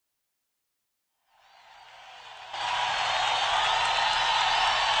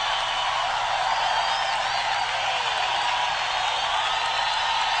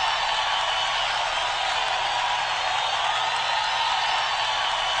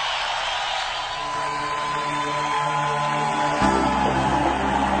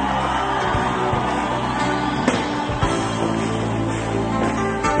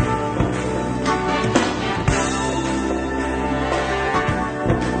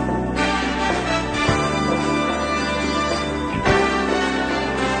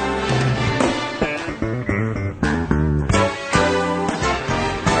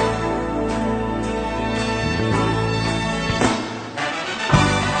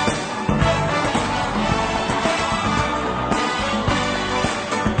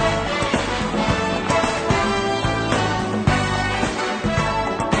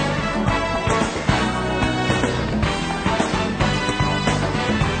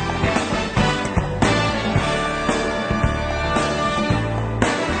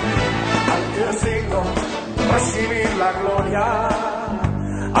gloria,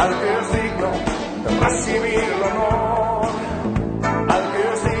 al que es digno de recibir el honor, al que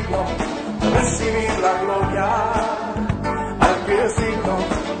es digno de recibir la gloria, al que es digno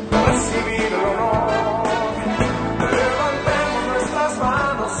de recibir el honor. Levantemos nuestras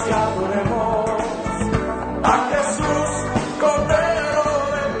manos y adoremos a Jesús, Cordero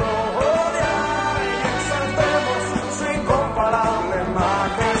de gloria, y exaltemos su incomparable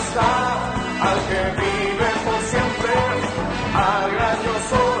majestad, al que vive por siempre, al gran yo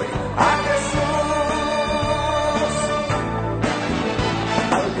soy, a Jesús,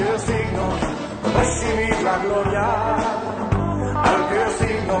 al que es digno de recibir la gloria, al que es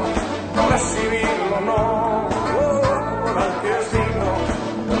digno de recibir el honor, al que es digno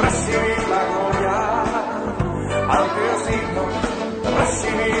de recibir la gloria, al que es digno de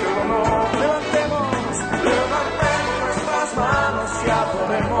recibir el honor. Levantemos nuestras manos y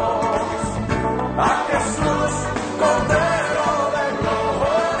adoremos a Jesús, Cordero de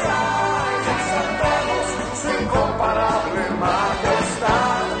gloria, y exaltemos su incomparable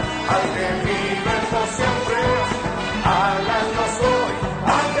majestad, al que vive por siempre, al gran yo soy, a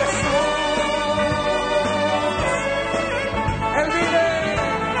Jesús. Él vive.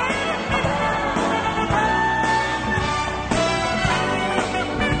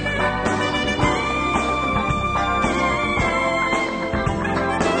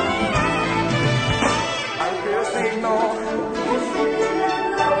 Al que es digno de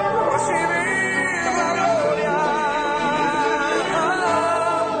recibir la gloria,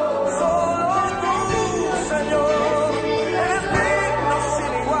 solo tú, Señor, eres digno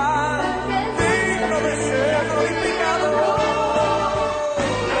sin igual, digno de ser glorificado.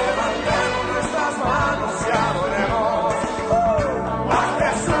 Levantemos nuestras manos y adoremos a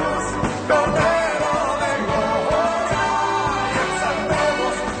Jesús, Cordero de gloria, y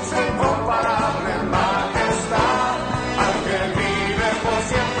exaltemos su incomparable majestad, al que vive por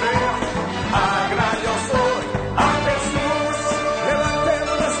siempre, al gran yo soy, a Jesús.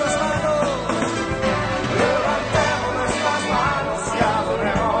 Levantemos nuestras manos y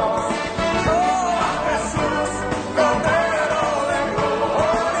adoremos a Jesús, Cordero de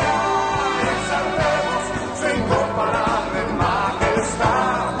gloria, y exaltemos su incomparable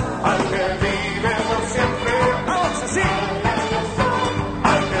majestad, al que vive por siempre. Vamos así.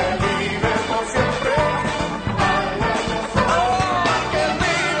 Al que vive por siempre, al que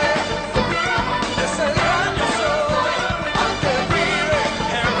vive, es el gran yo soy, al que vive,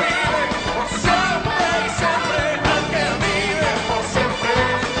 él vive por siempre y siempre, al que vive por siempre,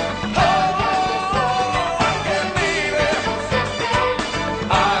 al que vive,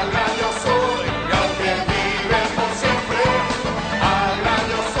 al gran yo soy, al que vive por siempre, al gran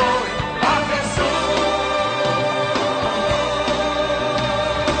yo soy, a Jesús,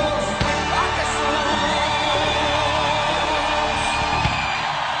 a Jesús.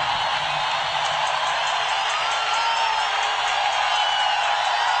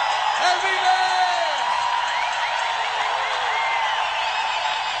 Él vive.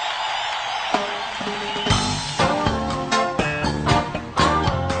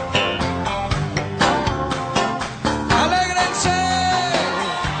 Alégrense.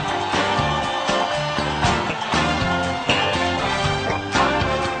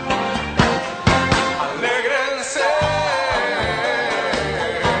 Alégrense.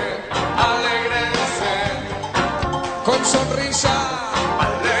 Alégrense. Con sonrisa.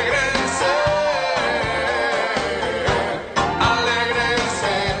 Alégrense.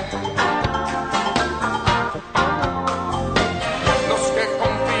 Alégrense. Los que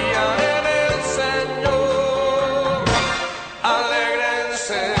confían en el Señor.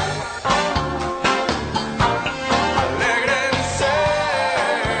 Alégrense. Alégrense.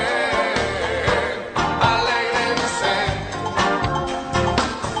 Alégrense.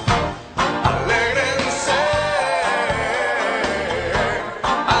 Alégrense.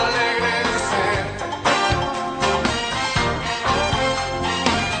 Alégrense.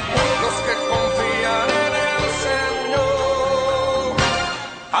 Los que confían en el Señor.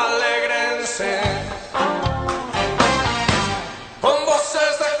 Alégrense. Con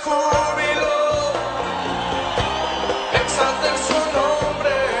voces de júbilo, exalten su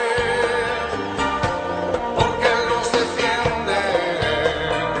nombre, porque Él los defiende.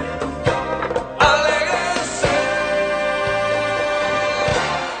 Alégrense.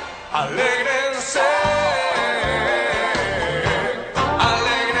 Alégrense.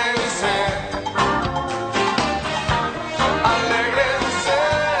 Alégrense. Alégrense.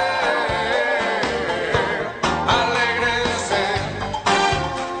 Alégrense.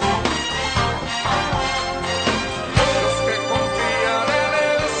 Los que confían en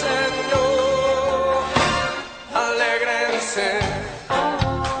el Señor. Alégrense.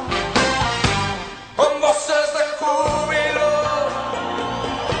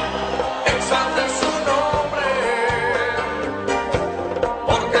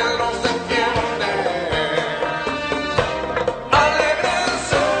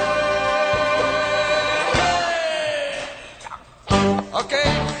 Ok,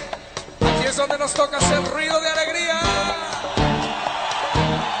 aquí es donde nos toca hacer ruido de alegría.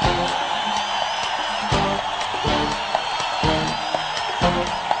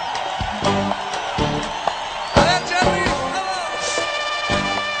 A ver, Jerry,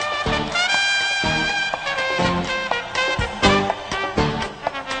 vamos.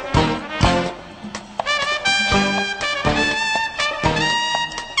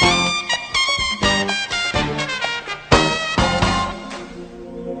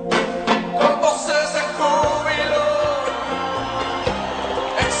 Con voces de júbilo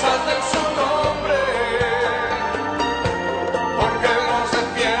exalten su nombre, porque Él nos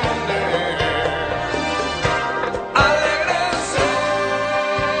defiende. Alégrense,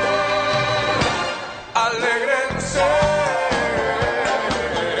 alégrense,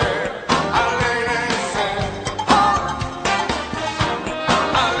 alégrense, oh,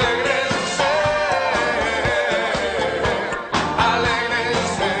 alégrense,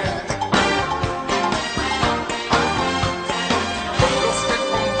 alégrense. Los que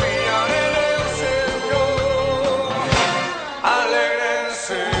confían en el Señor,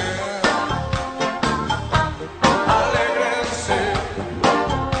 alégrense, alégrense.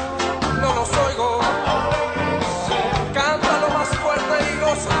 No los oigo. Cántalo más fuerte y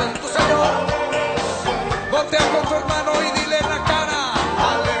gózate en tu Señor. Voltea con tu hermano y dile en la cara.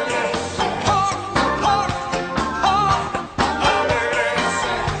 Oh, oh, oh.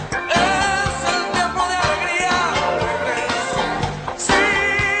 Es el tiempo de alegría. Sí.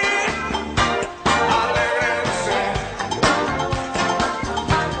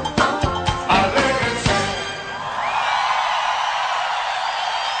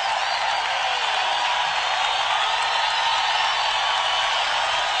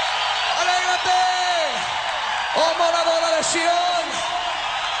 Alégrate. Oh, moradora de Sion.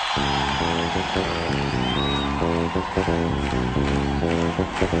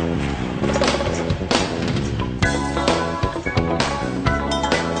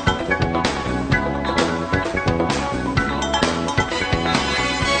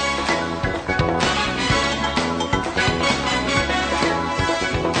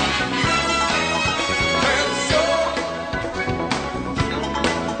 Venció,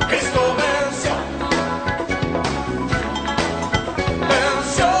 Cristo venció,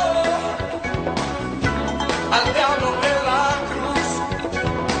 venció al diablo en la cruz,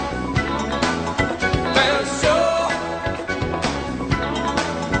 venció,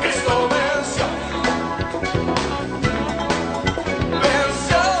 Cristo venció,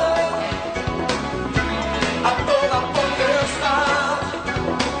 venció a toda potestad.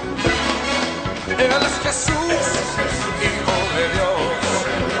 Él es Jesús, Hijo de Dios,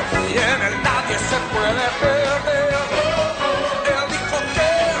 y en él nadie se puede perder. Él dijo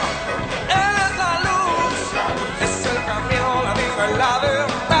que Él es la luz, es el camino, la vida y la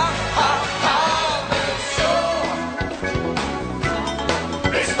verdad. Venció,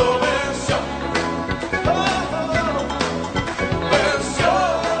 Cristo venció, venció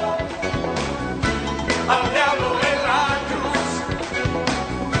al diablo en la cruz,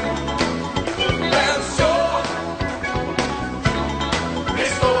 venció,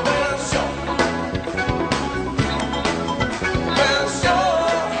 Cristo venció, venció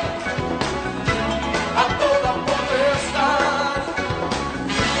a toda potestad.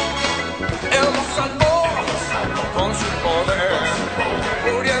 Él nos salvó con su poder,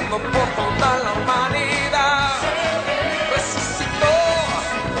 muriendo por toda la humanidad. Resucitó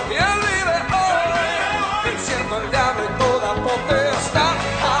y Él vive hoy, venciendo al diablo y toda potestad.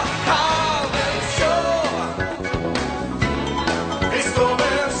 Venció. Cristo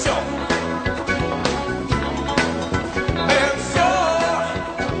venció, venció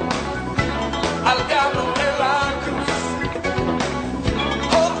al diablo en la cruz,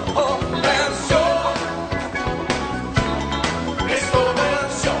 Oh, oh. venció, Cristo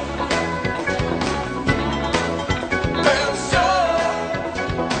venció,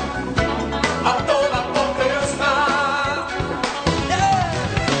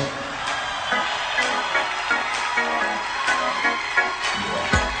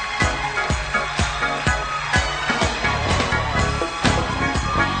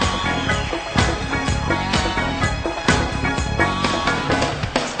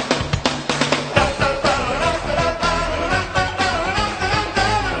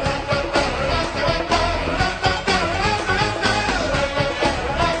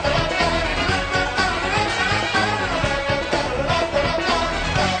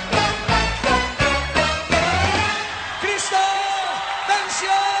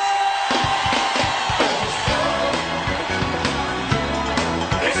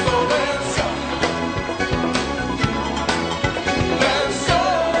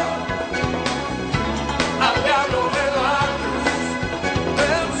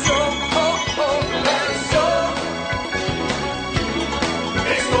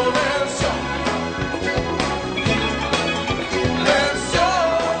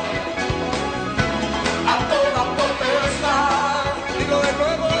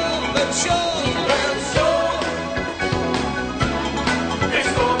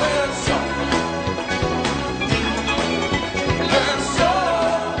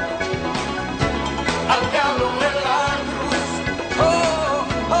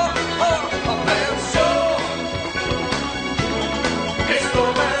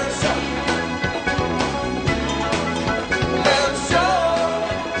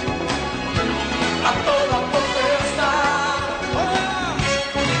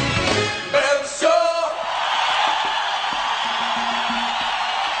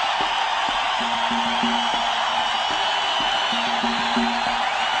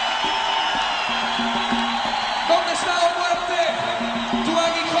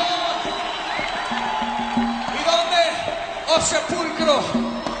 sepulcro,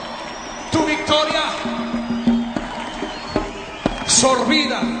 tu victoria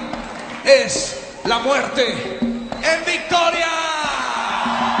sorbida es la muerte en victoria.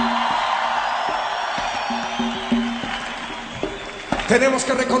 Tenemos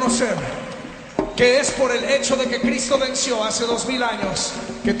que reconocer que es por el hecho de que Cristo venció hace 2000 años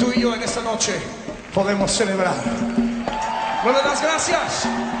que tú y yo en esta noche podemos celebrar. ¿No le das gracias?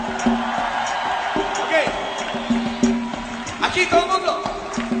 Ok. Aquí todo el mundo.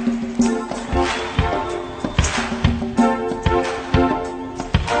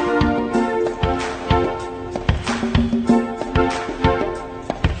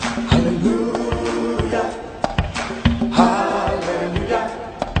 Aleluya, aleluya,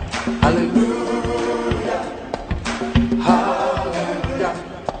 aleluya, aleluya,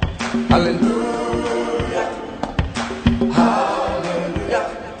 aleluya, aleluya,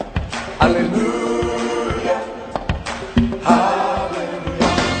 aleluya, aleluya,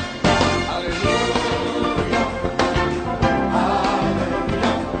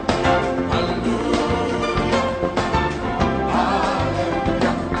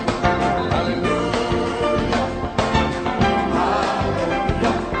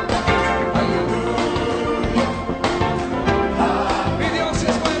 Mi Dios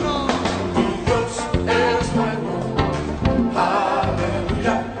es bueno. mi Dios es bueno,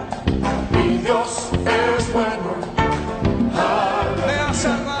 aleluya, mi Dios es bueno, Me ha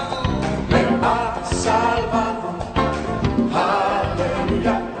salvado. me ha salvado,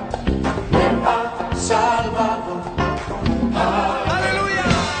 aleluya, me ha salvado, Aleluya.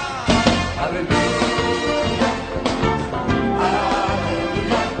 aleluya, aleluya,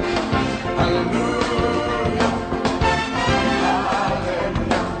 aleluya, aleluya,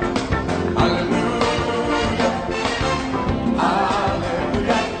 aleluya,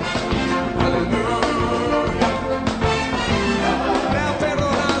 aleluya, Me ha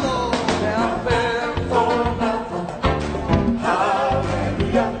perdonado. me ha perdonado,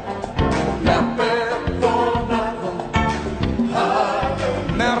 aleluya, me ha perdonado,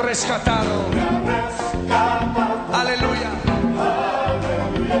 Me ha rescatado. me ha rescatado, Aleluya.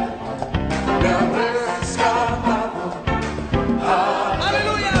 me ha rescatado,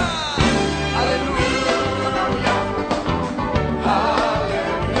 Aleluya. aleluya, aleluya,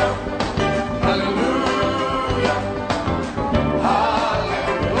 aleluya, aleluya,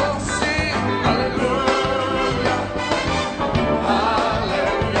 Oh, sí. aleluya,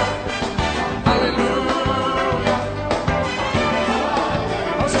 aleluya, aleluya.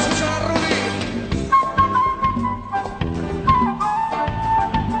 Vamos a escuchar a Rudy.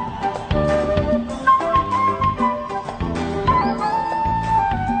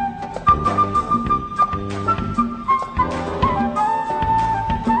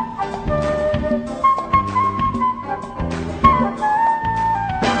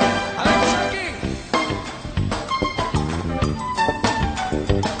 Vamos aquí.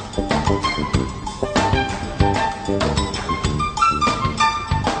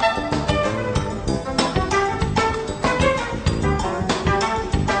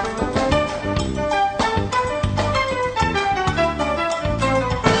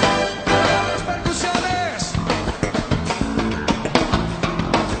 Las percusiones.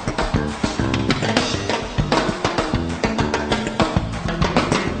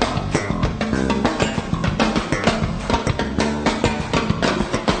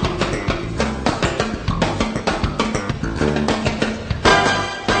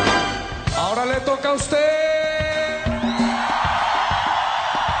 Ahora le toca a usted.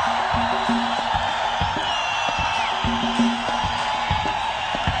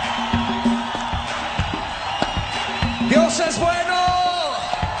 Dios es bueno.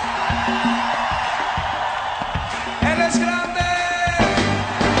 Él es grande.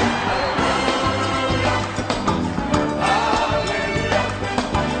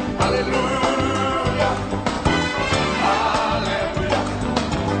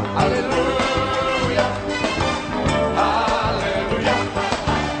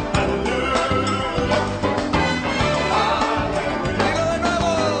 Dilo de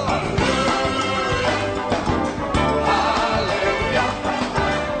nuevo.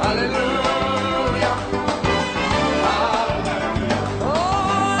 Aleluya,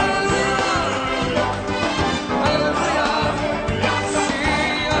 Oh, aleluya. Aleluya. Sí,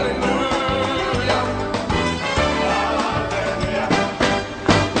 aleluya.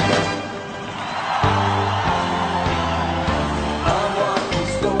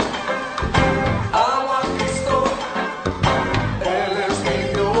 amo a Cristo, Él es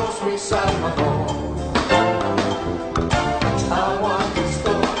mi Dios, mi Salvador. Amo a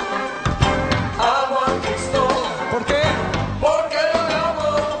Cristo, ¿Por qué?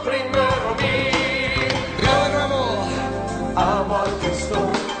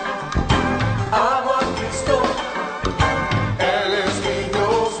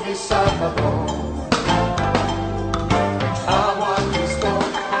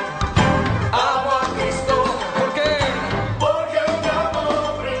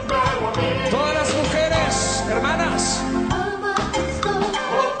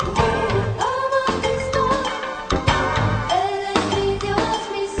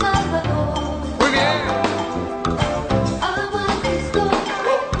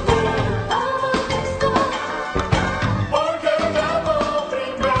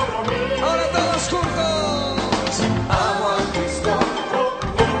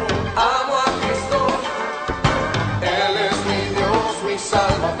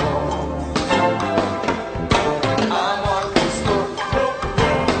 Salvador. Amo a Cristo,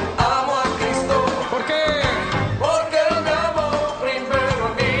 amo a Cristo. ¿Por qué? Porque Él me amó primero a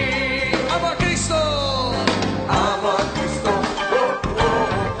mí. Amo a Cristo, amo a Cristo,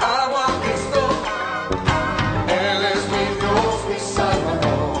 amo a Cristo. Él es mi Dios, mi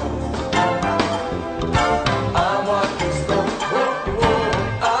Salvador. Amo a Cristo,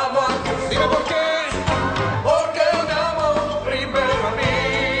 amo a Cristo. Dime por qué. Porque Él me amó primero a mí.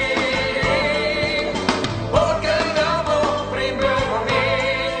 Porque Él me amó primero a mí.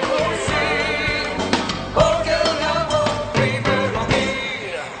 Oh, sí. Porque Él me amó primero a mí.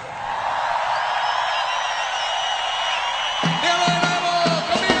 Dígalo de nuevo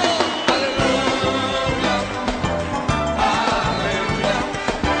conmigo. Aleluya. Aleluya.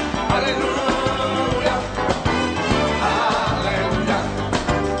 Aleluya. Aleluya.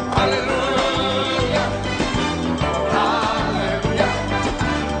 Aleluya.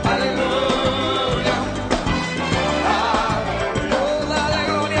 Aleluya. Aleluya. Dale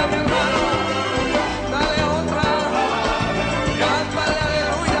gloria a mi hermano. Dale honra. Cántale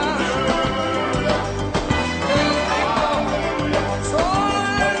aleluya. Solo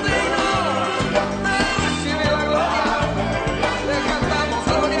el digno de recibir la gloria. Le cantamos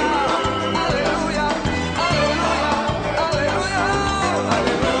gloria. Aleluya. Aleluya. Aleluya.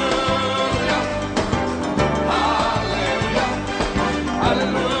 Aleluya. Aleluya.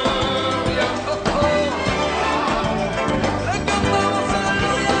 Aleluya. Oh, oh. Le cantamos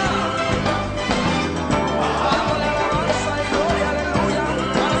aleluya. Dándole alabanza y gloria, aleluya,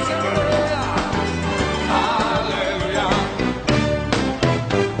 para siempre. Aleluya.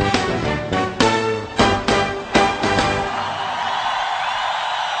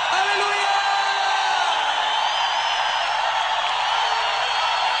 Aleluya.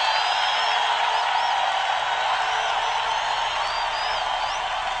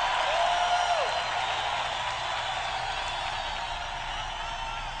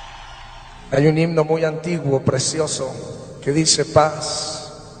 Hay un himno muy antiguo, precioso, que dice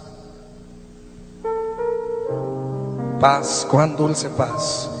paz, paz, cuán dulce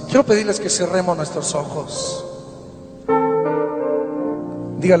paz. Quiero pedirles que cerremos nuestros ojos.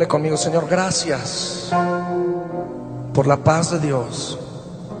 Dígale conmigo: Señor, gracias por la paz de Dios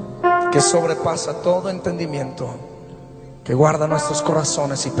que sobrepasa todo entendimiento, que guarda nuestros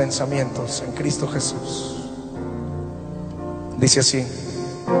corazones y pensamientos en Cristo Jesús. Dice así: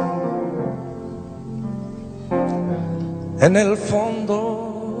 en el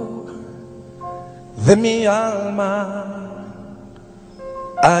fondo de mi alma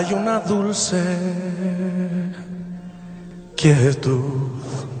hay una dulce quietud,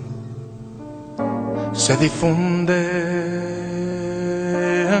 se difunde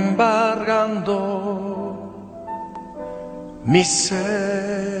embargando mi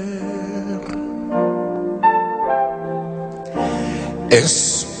ser.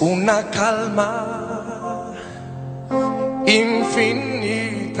 Es una calma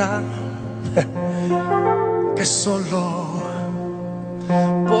infinita que solo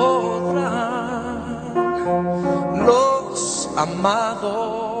podrán los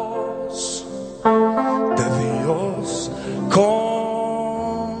amados de Dios comprender.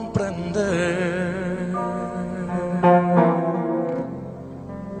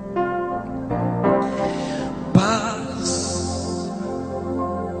 Paz,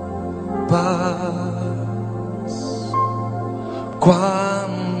 paz,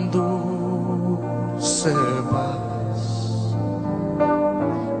 cuando se vas,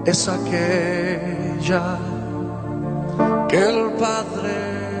 es aquella que el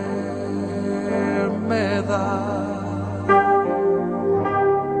Padre me da.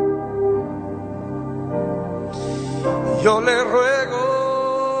 Yo le ruego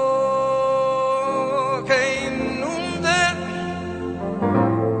que inunde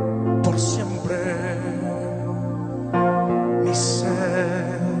por siempre mi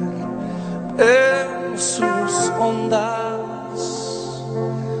ser en sus ondas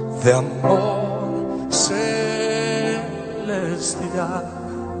de amor celestial.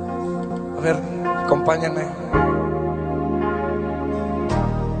 A ver, acompáñenme.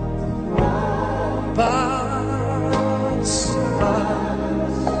 Paz,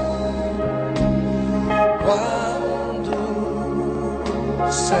 paz, cuando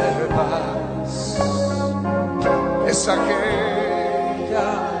se vas, es aquella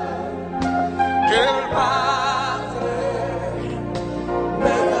que el Padre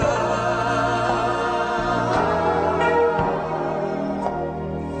me da.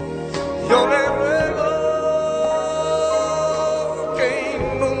 Yo le ruego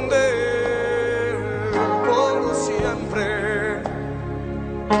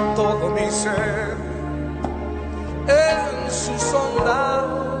todo mi ser en sus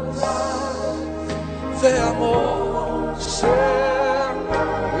ondas de amor celestial.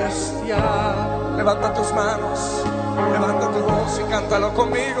 Levanta tus manos, levanta tu voz y cántalo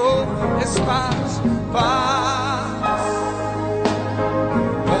conmigo. Es paz, paz,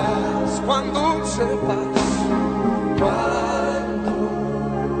 paz, cuán dulce paz, cuando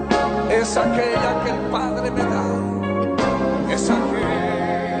es aquella que el Padre me da, es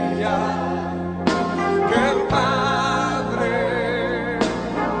aquella que el Padre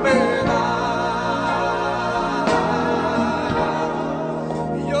me da.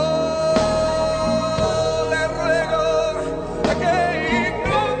 Yo le ruego que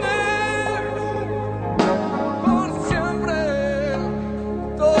inunde por siempre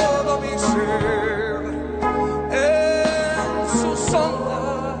todo mi ser en sus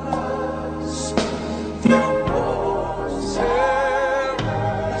ondas de amor celestial.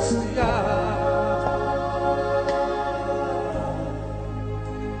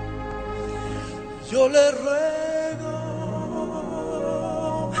 Yo le ruego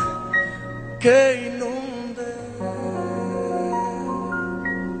que inunde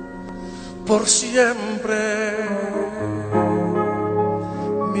por siempre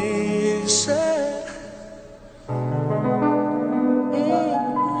mi ser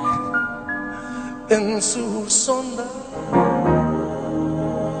en sus ondas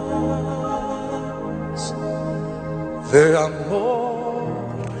de amor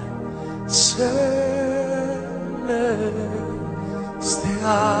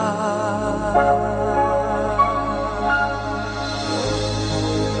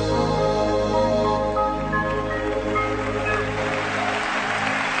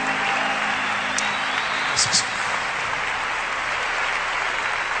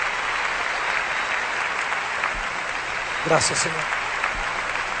Gracias, Señor.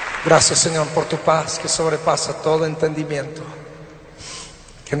 Gracias, Señor, por tu paz que sobrepasa todo entendimiento,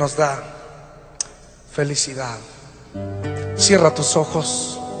 que nos da felicidad. Cierra tus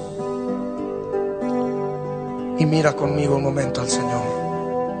ojos y mira conmigo un momento al Señor.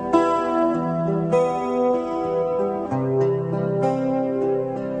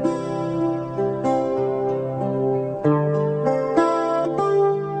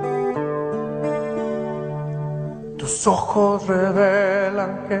 Tus ojos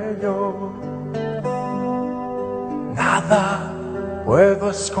revelan que yo nada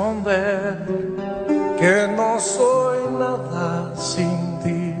puedo esconder, que no soy nada sin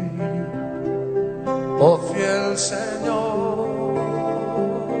ti, oh fiel Señor.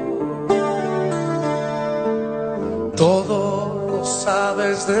 Todo lo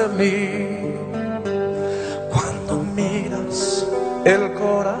sabes de mí cuando miras el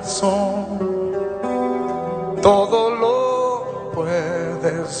corazón. Todo lo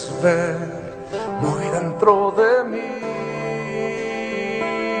puedes ver muy dentro de mí.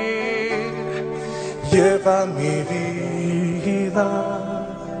 Lleva mi vida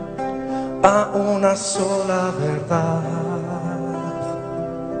a una sola verdad,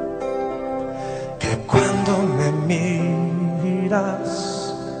 que cuando me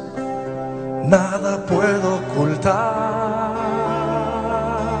miras nada puedo ocultar.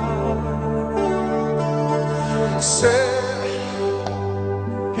 Sé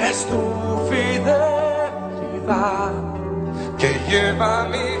que es tu fidelidad que lleva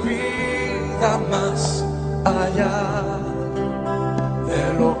mi vida más allá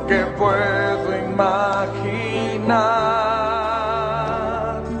de lo que puedo imaginar.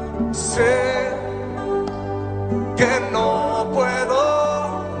 Sé que no puedo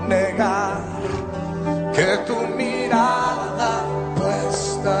negar que tu mirada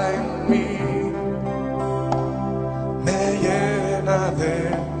puesta en mí me llena de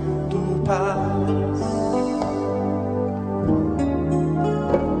tu paz.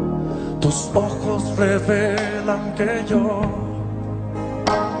 Tus ojos revelan que yo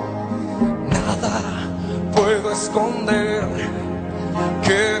nada puedo esconder,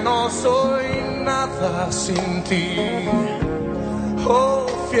 que no soy nada sin ti, oh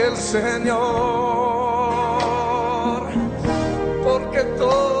fiel Señor, porque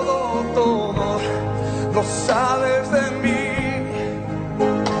todo lo sabes de mí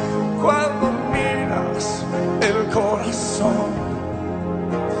cuando miras el corazón,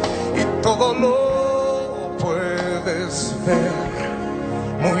 y todo lo puedes ver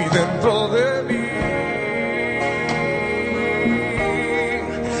muy dentro de mí.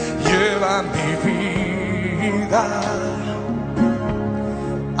 Lleva mi vida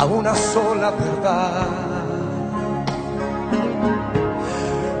a una sola verdad,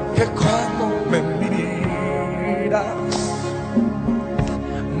 que cuando me miras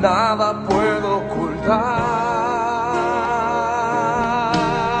nada puedo ocultar.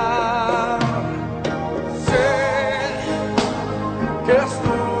 Sé que es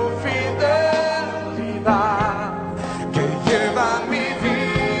tu fidelidad que lleva mi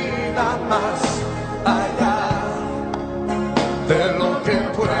vida más allá de lo que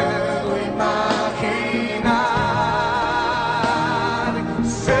puedo imaginar.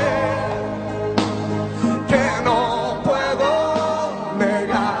 Sé que no puedo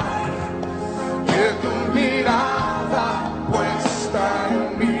negar que tu mirada puesta en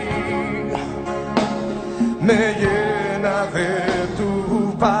mí me llena de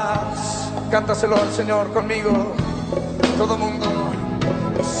tu paz. Cántaselo al Señor conmigo, todo mundo.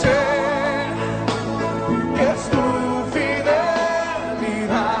 Sé que es tu fidelidad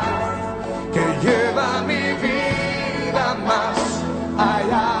que lleva mi vida más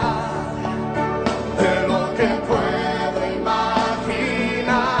allá de lo que puedo imaginar.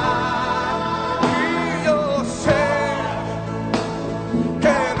 Y yo sé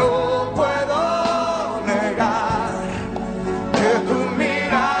que no puedo negar que tu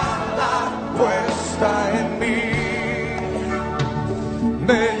mirada puesta en mí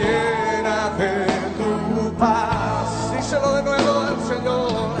me llena de tu paz. Díselo de nuevo al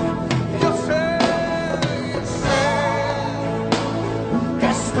Señor. Yo sé que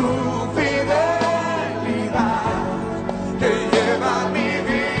es tu fidelidad que lleva mi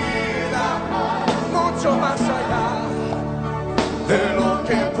vida mucho más allá de lo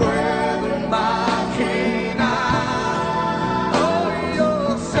que puedo imaginar. Hoy yo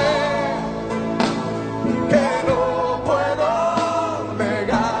sé que no puedo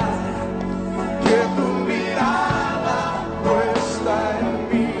negar que tu mirada puesta en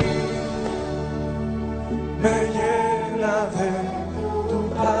mí me llena de tu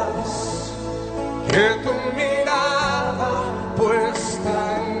paz. Que tu mirada puesta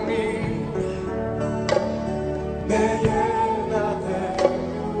en mí me llena de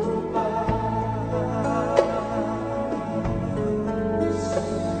tu paz.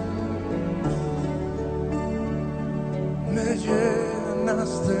 Me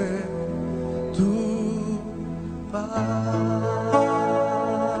llenas de tu paz.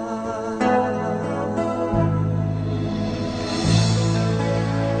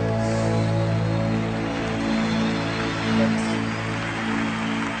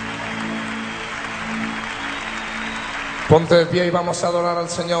 Ponte de pie y vamos a adorar al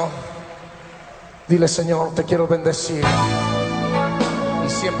Señor. Dile: Señor, te quiero bendecir y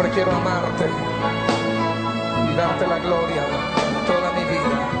siempre quiero amarte y darte la gloria toda mi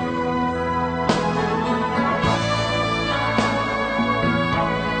vida.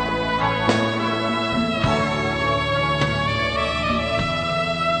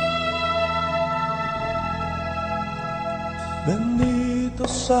 Bendito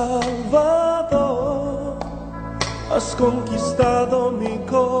Salvador, has conquistado mi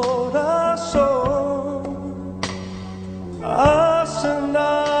corazón, has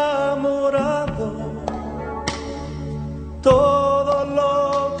enamorado todo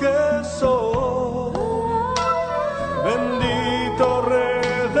lo que soy. Bendito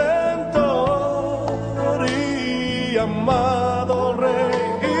Redentor y amado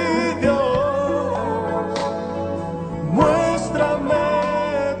Rey y Dios, muéstrame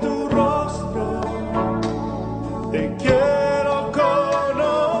tu rostro, te quiero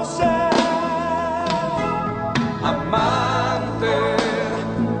conocer. Amante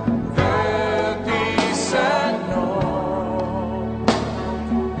de ti, Señor.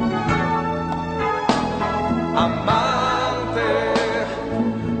 Amante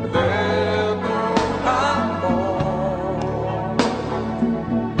de tu amor.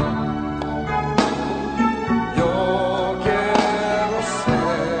 Yo quiero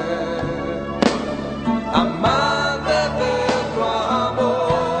ser amante de tu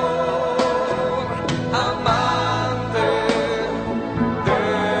amor. Amante de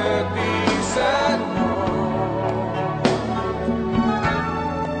ti, Señor.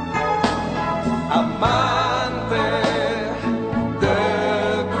 Amante de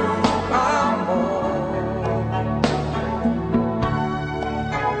tu amor.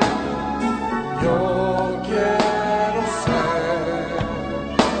 Yo quiero ser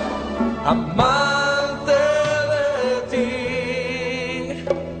amante de ti,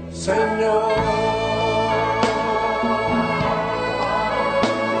 Señor.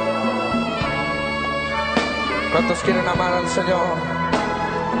 ¿Cuántos quieren amar al Señor?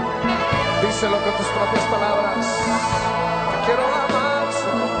 Díselo con tus propias palabras. Quiero amar,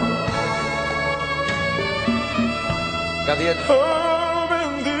 Señor. Gadiel. Oh,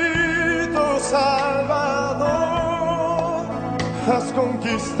 bendito Salvador, has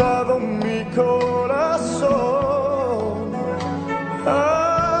conquistado mi corazón,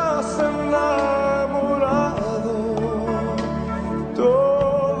 has enamorado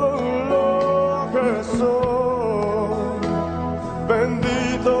todo lo que soy.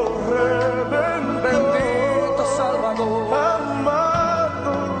 Bendito Redentor, bendito Salvador,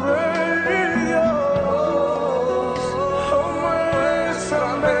 amado Rey Dios, oh,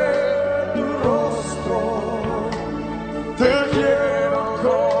 muéstrame tu rostro, te quiero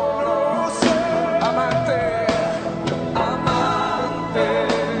conocer. amante, amante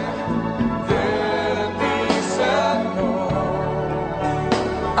de ti, Señor,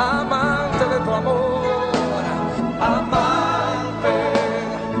 amante de tu amor, amante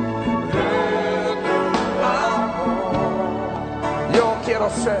de tu amor. Yo quiero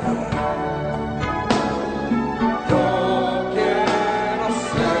ser, yo quiero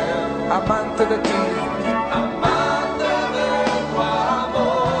ser amante de ti, amante de tu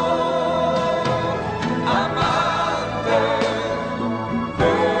amor, amante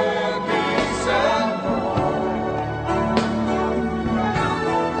de ti, Señor,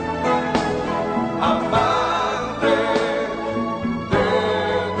 amante de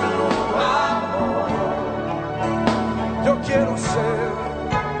tu amor. Yo quiero ser,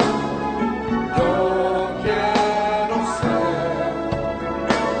 yo quiero ser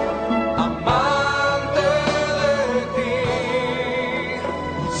amante de ti,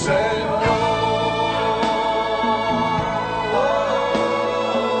 Señor.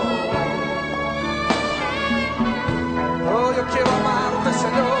 Oh, yo quiero amarte,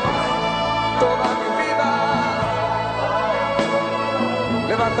 Señor, toda mi vida.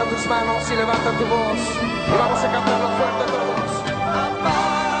 Levanta tus manos y levanta tu voz y vamos a cantarlo fuerte todos.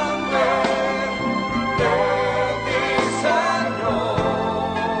 Amante de ti, Señor,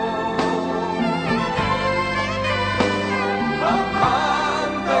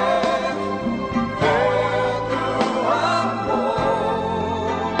 amante de tu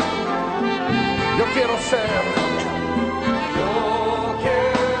amor. Yo quiero ser, yo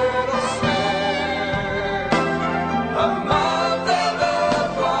quiero ser amante de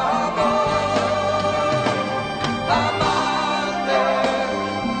tu amor, amante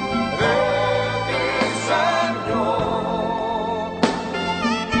de ti, Señor,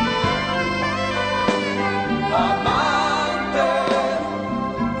 amante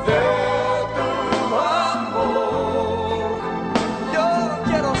de tu amor. Yo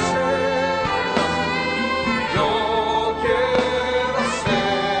quiero ser, yo quiero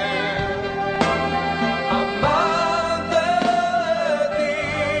ser amante de ti,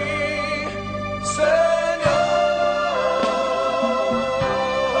 Señor.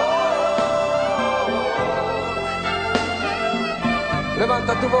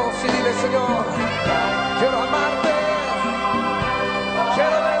 Levanta tu voz y dile, Señor, quiero amarte,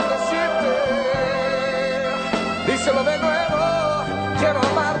 quiero bendecirte. Díselo de nuevo, quiero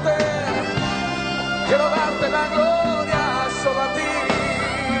amarte, quiero darte la gloria solo a ti.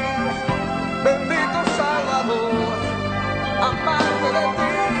 Bendito Salvador, amarte de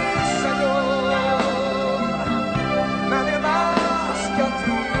ti, Señor, nadie más que a ti.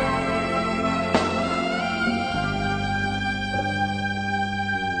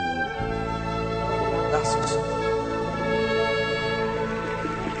 Gracias.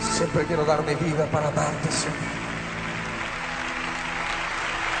 Siempre quiero dar mi vida para amarte, Señor.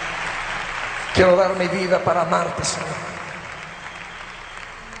 Quiero dar mi vida para amarte, Señor.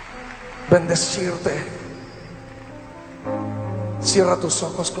 Bendecirte. Cierra tus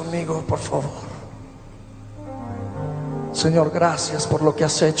ojos conmigo, por favor. Señor, gracias por lo que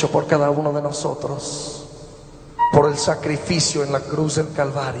has hecho por cada uno de nosotros, por el sacrificio en la cruz del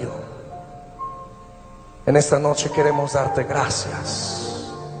Calvario. En esta noche queremos darte gracias,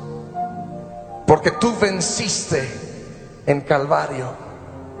 porque tú venciste en Calvario.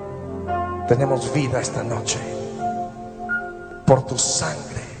 Tenemos vida esta noche. Por tu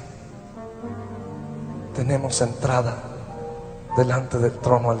sangre tenemos entrada delante del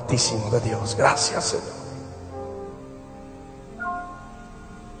trono altísimo de Dios. Gracias, Señor.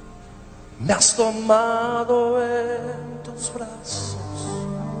 Me has tomado en tus brazos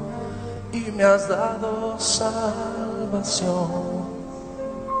y me has dado salvación.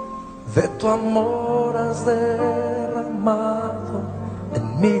 De tu amor has derramado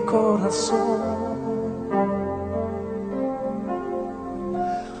en mi corazón.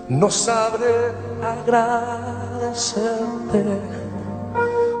 No sabré agradecerte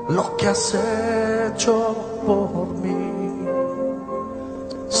lo que has hecho por mí.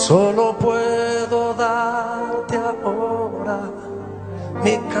 Solo puedo darte ahora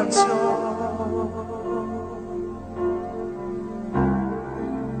mi canción.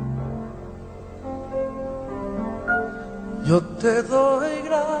 Yo te doy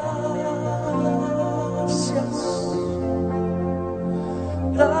gracias,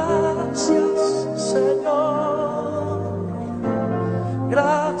 gracias Señor,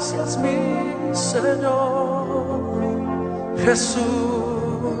 gracias mi Señor Jesús.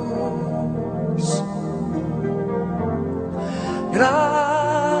 Gracias,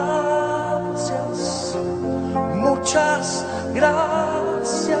 muchas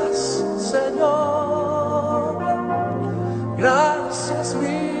gracias Señor, gracias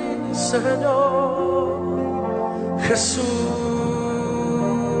mi Señor Jesús.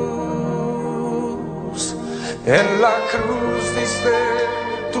 En la cruz diste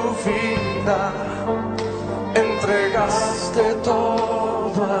tu vida, entregaste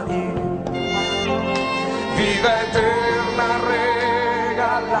todo ahí, vida eterna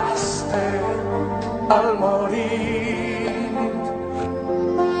regalaste al morir.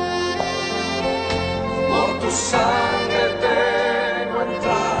 Por tu sangre tengo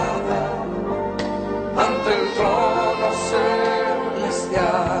entrada ante el trono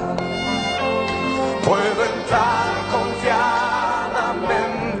celestial. Puedo entrar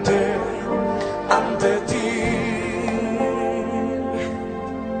confiadamente ante ti.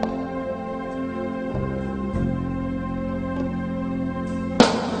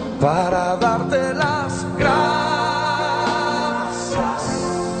 Para darte las gracias,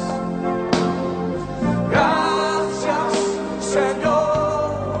 gracias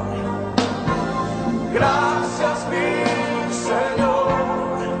Señor, gracias mi Señor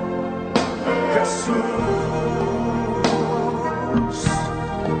Jesús.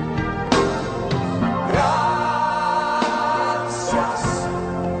 Gracias,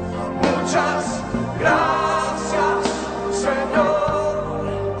 muchas gracias Señor.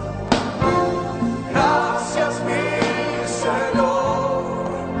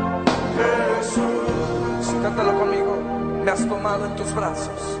 Cántalo conmigo. Me has tomado en tus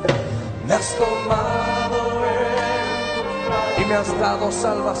brazos, me has tomado en tus brazos y me has dado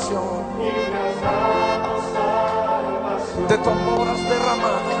salvación. De tu amor has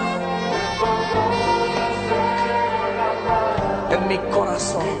derramado en mi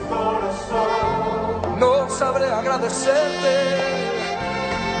corazón. No sabré agradecerte,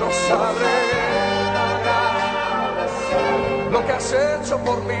 no sabré agradecer lo que has hecho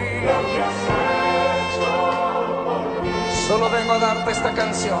por mí. Solo vengo a darte esta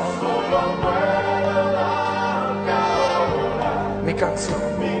canción, mi canción,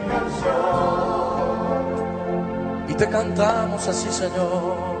 y te cantamos así,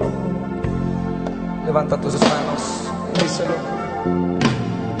 Señor. Levanta tus manos y díselo.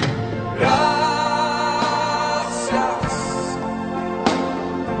 Gracias,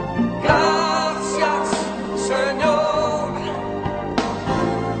 gracias Señor,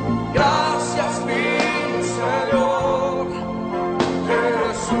 gracias mi Señor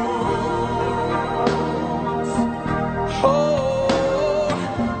Jesús. Oh,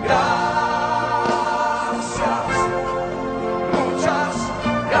 gracias, muchas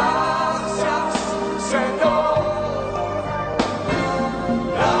gracias Señor,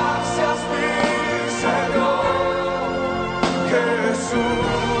 gracias mi Señor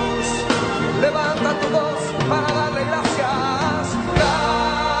Jesús. Levanta tu voz para darle gracias.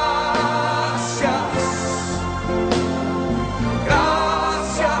 Gracias,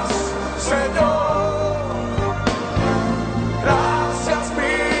 gracias Señor, gracias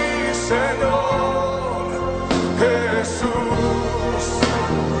mi Señor Jesús.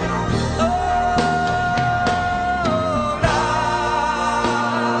 Oh,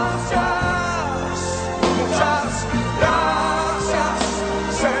 gracias, muchas gracias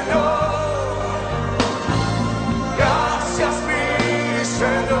Señor, gracias mi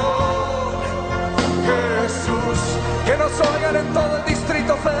Señor Jesús. Que nos oigan en todo el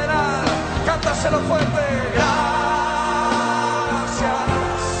Distrito Federal, cántaselo fuerte. Gracias,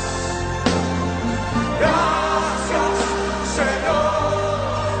 gracias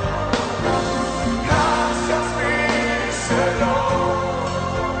Señor, gracias mi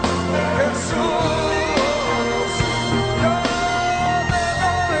Señor Jesús. Yo te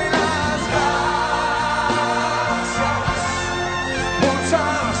doy las gracias,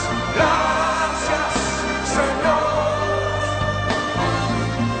 muchas gracias Señor,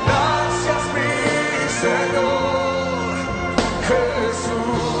 gracias mi Señor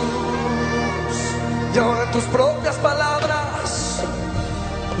Jesús. Y ahora en tus propias palabras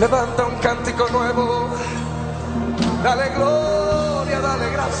levanta un cántico nuevo. Dale gloria, dale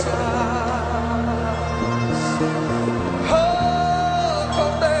gracias. Oh,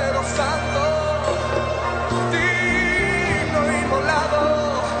 Cordero Santo, digno inmolado,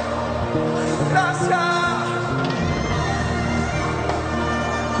 gracias.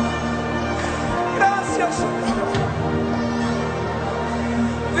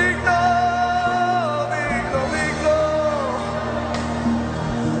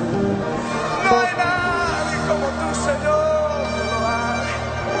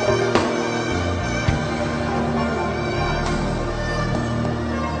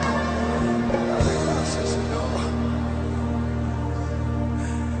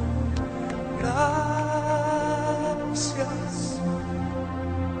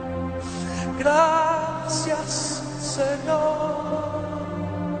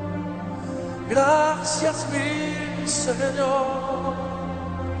 mi Señor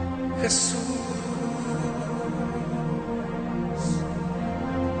Jesús.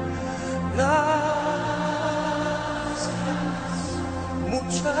 Gracias,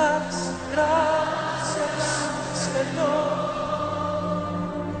 muchas gracias, Señor.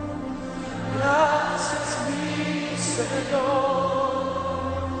 Gracias, mi Señor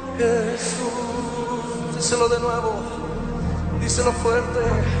Jesús. Díselo de nuevo, díselo fuerte.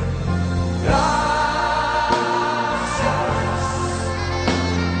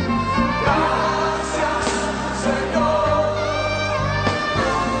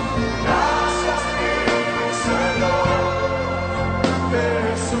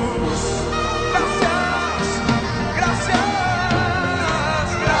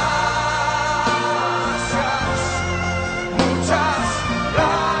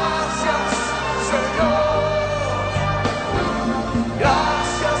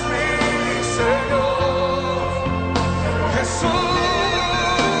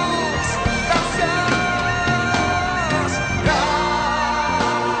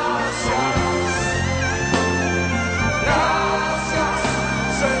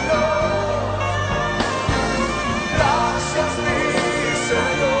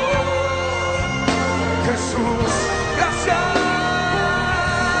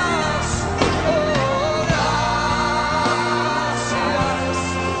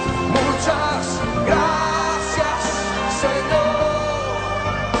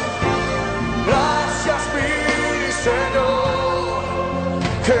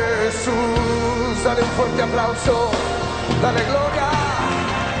 Jesús, dale un fuerte aplauso, dale gloria.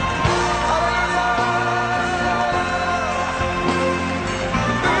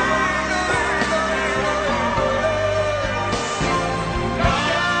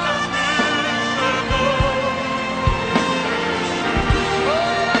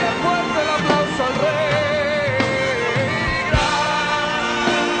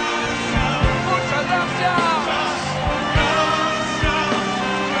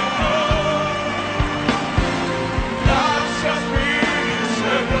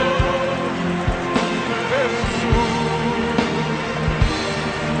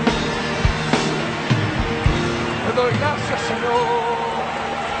 Te doy gracias, Señor.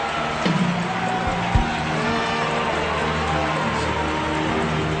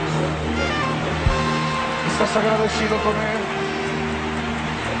 ¿Estás agradecido con Él?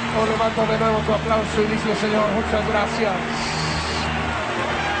 O levanta de nuevo tu aplauso y dice, Señor, muchas gracias.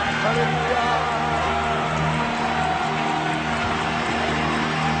 Aleluya.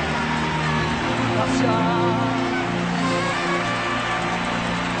 Gracias.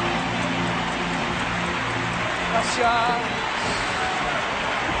 Gracias.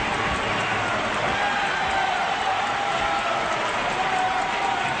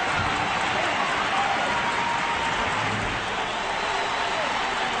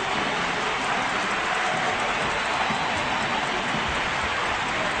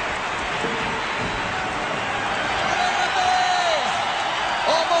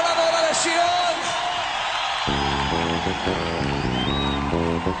 ¡Oh, moradora de Sion!